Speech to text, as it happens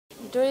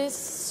There is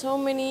so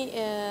many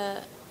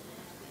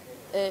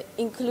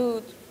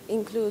include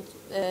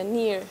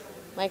near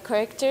my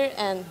character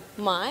and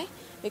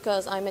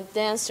because I'm a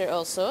dancer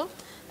also.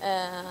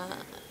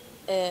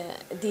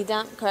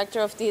 Didam, character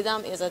of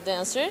Didam is a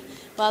dancer,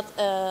 but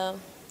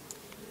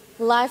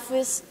life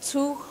is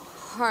too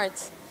hard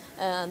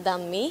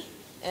than me,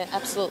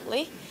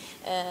 absolutely.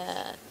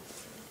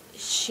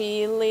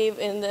 She live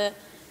in the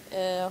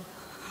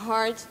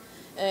hard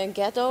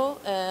ghetto,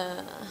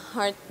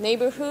 hard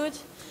neighborhood,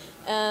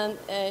 and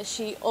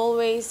she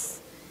always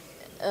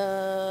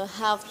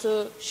have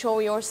to show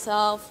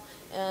yourself,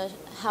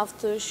 have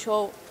to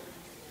show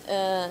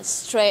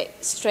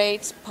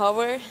straight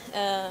power.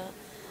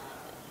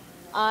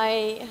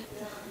 I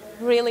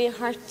really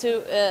hard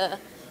to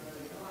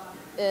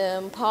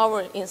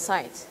power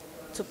inside,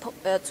 to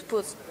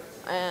put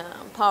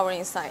power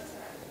inside.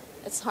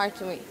 It's hard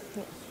to me.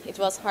 It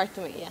was hard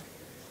to me, yeah.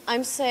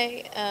 I'm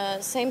say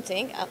same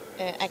thing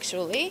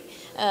actually.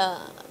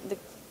 The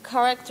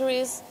character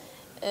is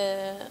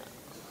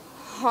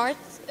hard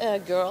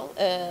girl,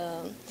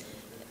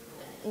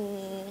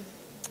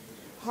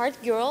 hard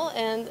girl,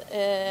 and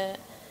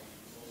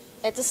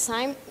at the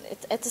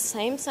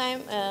same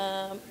time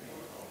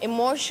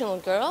emotional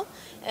girl.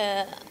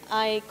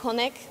 I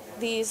connect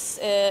these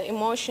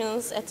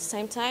emotions at the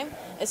same time.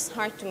 It's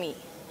hard to me,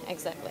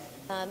 exactly.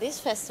 This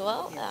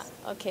festival,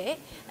 okay.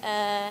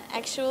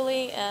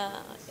 Actually,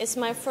 it's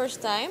my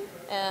first time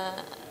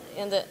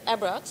in the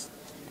abroad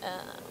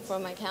for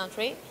my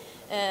country.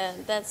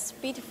 That's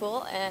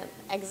beautiful and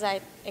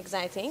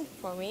exciting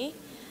for me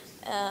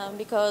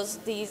because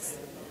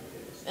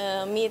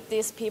meet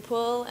these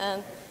people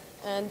and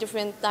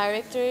different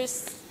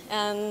directors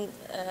and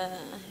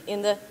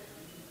in the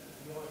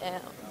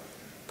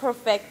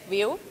perfect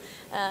view.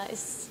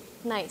 It's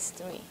nice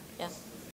to me. Yeah.